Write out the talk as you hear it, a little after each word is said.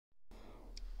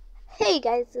Hey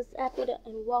guys, it's Apida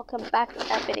and welcome back to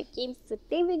Apida Games.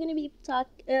 Today we're gonna be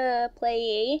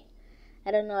playing.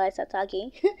 I don't know why I started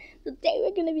talking. Today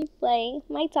we're gonna be playing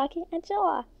My Talking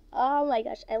Angela. Oh my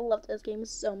gosh, I love this game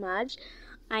so much.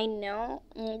 I know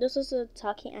this is a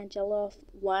Talking Angela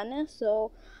 1,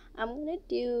 so I'm gonna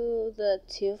do the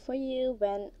 2 for you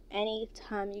when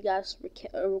anytime you guys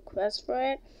request for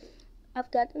it. I've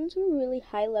gotten to a really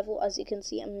high level. As you can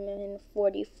see, I'm in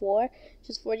 44.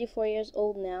 She's 44 years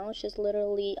old now. She's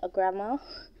literally a grandma.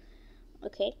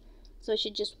 Okay, so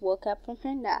she just woke up from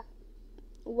her nap.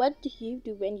 What do you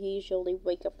do when you usually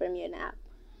wake up from your nap?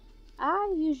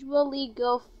 I usually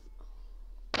go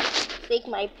take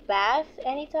my bath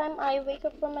anytime I wake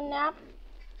up from a nap.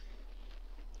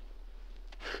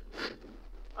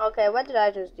 Okay, what did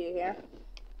I just do here?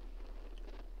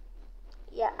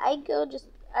 Yeah, I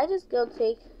just go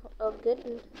take a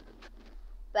good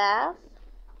bath.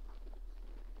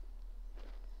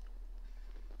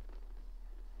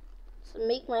 To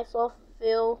make myself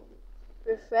feel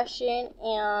refreshing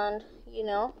and,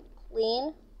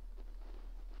 clean.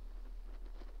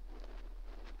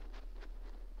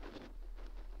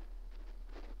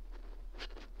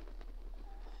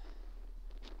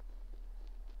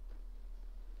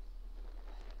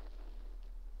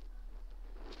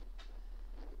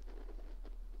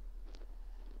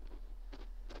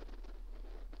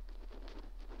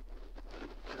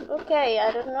 Okay,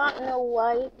 I do not know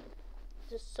why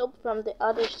the soap from the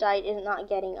other side is not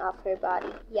getting off her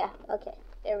body. Yeah, okay,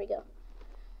 there we go.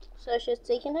 So she's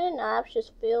taking her nap,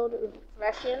 she's feeling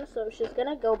refreshing, so she's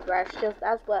gonna go brush, because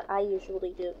that's what I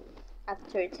usually do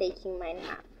after taking my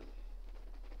nap.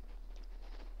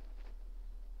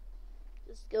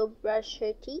 Just go brush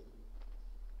her teeth.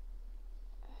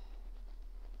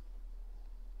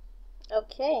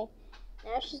 Okay,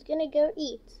 now she's gonna go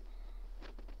eat.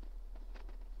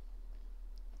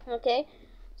 Okay,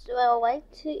 so I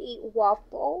like to eat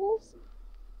waffles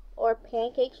or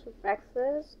pancakes for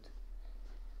breakfast.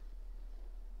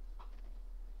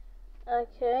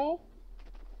 Okay,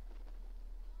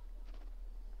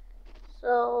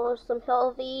 so some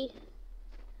healthy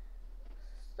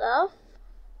stuff.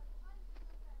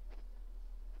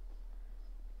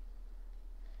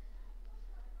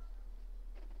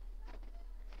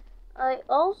 I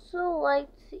also like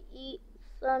to eat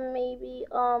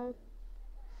some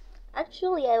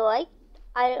actually I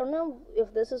don't know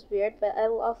if this is weird, but I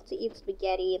love to eat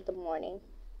spaghetti in the morning.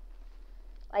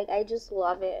 Like, I just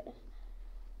love it.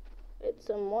 It's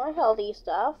some more healthy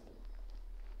stuff.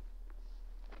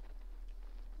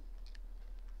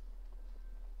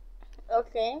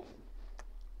 Okay.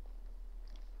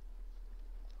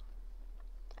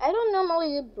 I don't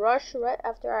normally brush right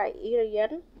after I eat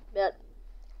again, but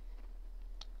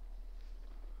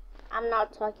I'm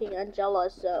not talking Angela,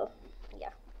 so yeah.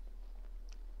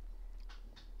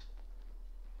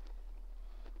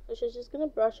 So she's just gonna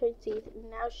brush her teeth.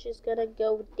 Now she's gonna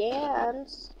go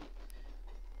dance.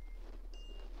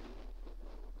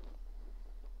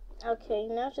 Okay,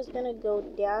 now she's gonna go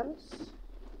dance.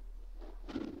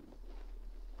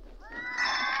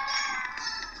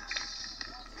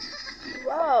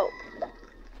 Whoa.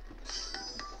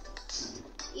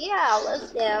 Yeah,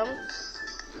 let's dance.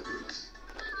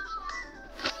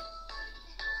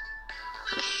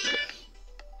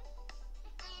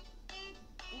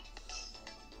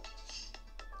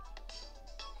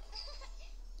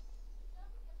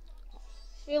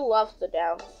 She loves to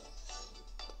dance.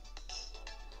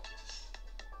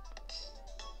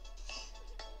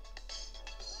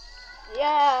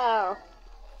 Yeah.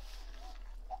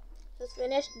 Just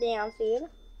finished dancing.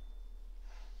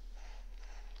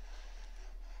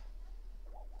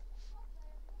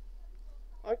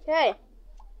 Okay.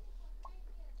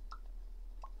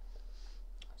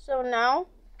 So now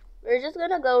we're just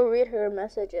gonna go read her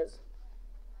messages.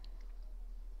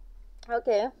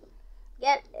 Okay.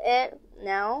 Get it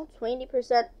now.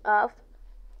 20% off.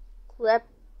 Clip.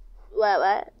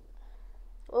 What?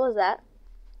 What was that?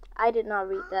 I did not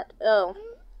read that. Oh.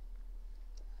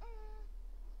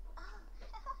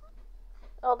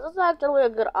 Oh, this is actually a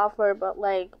good offer, but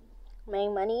like, my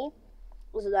money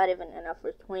was not even enough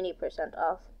for 20%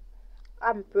 off.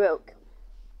 I'm broke.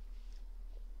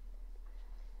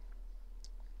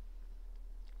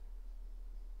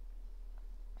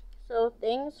 So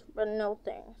things, but no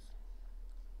things.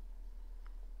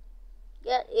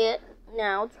 Get it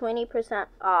now, 20%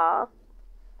 off.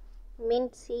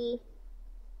 Minty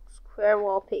square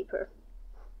wallpaper.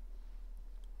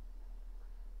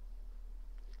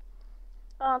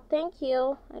 Oh, thank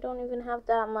you. I don't even have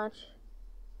that much.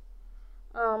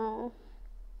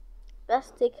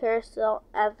 Best sticker sale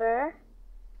ever.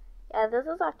 Yeah, this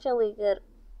is actually good.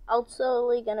 I'm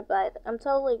totally gonna buy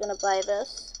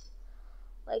this.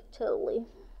 Like, totally.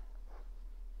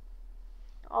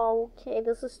 Okay,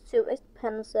 this is too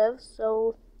expensive,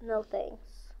 so no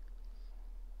thanks.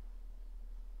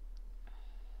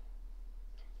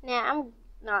 Nah, I'm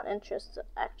not interested,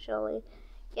 actually.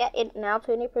 Get it now,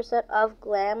 20% off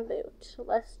Glam Boot.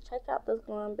 Let's check out this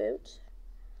Glam Boot.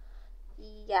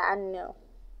 Yeah, I know.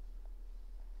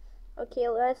 Okay,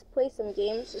 let's play some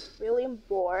games. Just really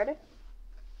bored.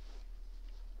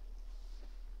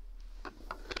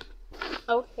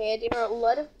 Okay, there are a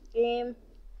lot of games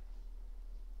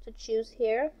to choose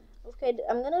here. Okay,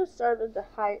 I'm gonna start with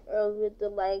the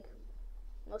like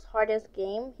most hardest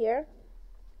game here,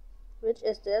 which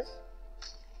is this.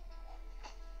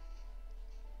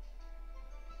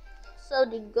 So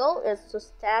the goal is to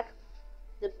stack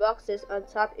the boxes on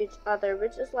top each other,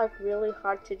 which is like really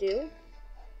hard to do.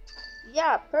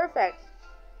 Yeah, perfect.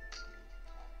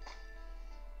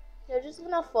 They're just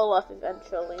gonna fall off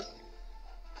eventually.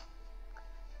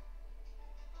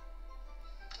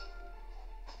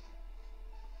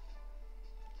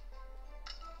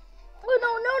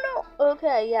 Oh no.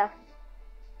 Okay, yeah.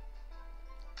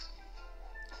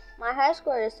 My high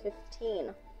score is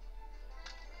 15.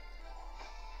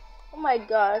 Oh my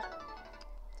god.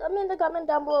 Tell me in the comment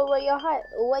down below what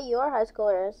your high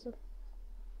score is.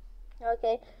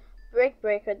 Okay. Brick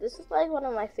Breaker. This is like one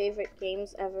of my favorite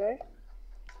games ever.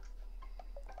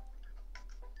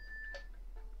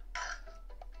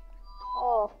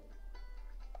 Oh.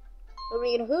 I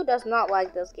mean, who does not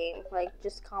like this game? Like,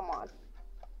 just come on.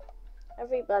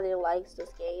 Everybody likes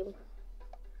this game.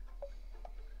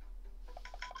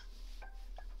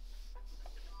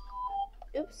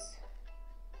 Oops.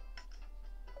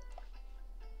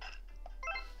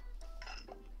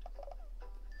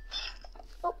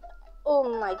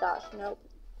 Oh my gosh, nope.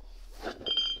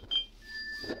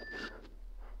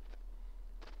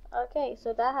 Okay,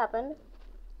 so that happened.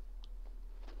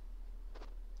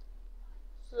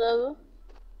 So,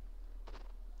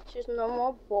 she's no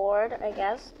more bored, I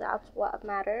guess. That's what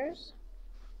matters.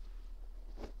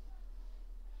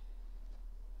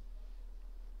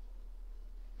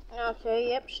 Okay,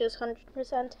 yep, she's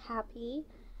 100% happy.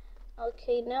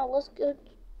 Okay, now let's go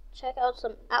check out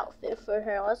some outfit for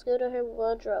her. Let's go to her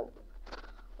wardrobe.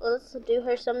 Let's do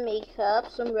her some makeup,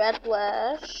 some red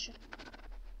blush,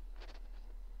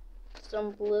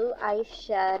 some blue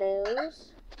eyeshadows.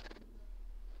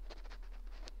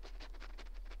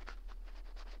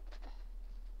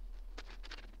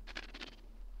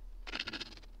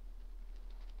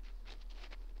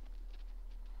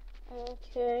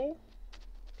 Okay.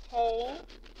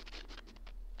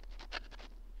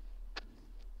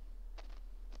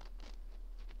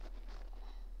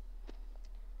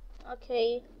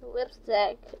 Okay,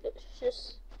 lipstick.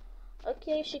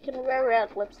 Okay, she can wear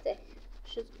red lipstick.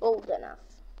 She's old enough.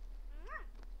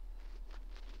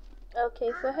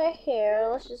 Okay, for her hair,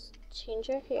 let's just change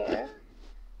her hair.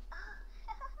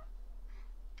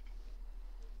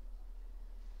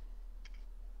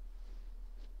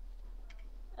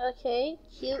 Okay,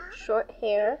 cute short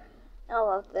hair. I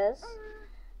love this.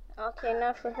 Okay,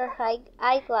 now for her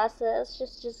eyeglasses,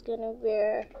 she's just gonna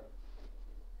wear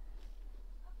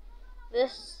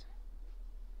this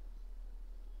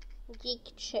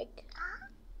geek chick.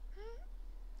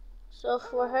 So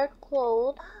for her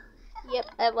clothes, yep,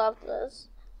 I love this.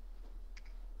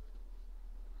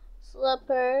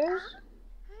 Slippers.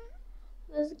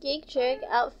 This geek chick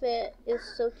outfit is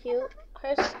so cute.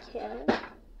 Her skin.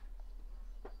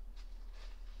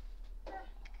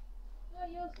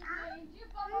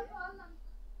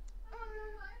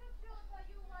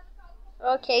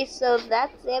 Okay, so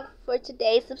that's it for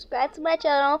today. Subscribe to my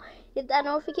channel, hit that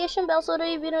notification bell so that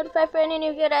you'll be notified for any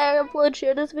new video that I upload.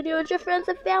 Share this video with your friends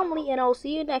and family, and I'll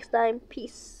see you next time.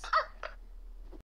 Peace.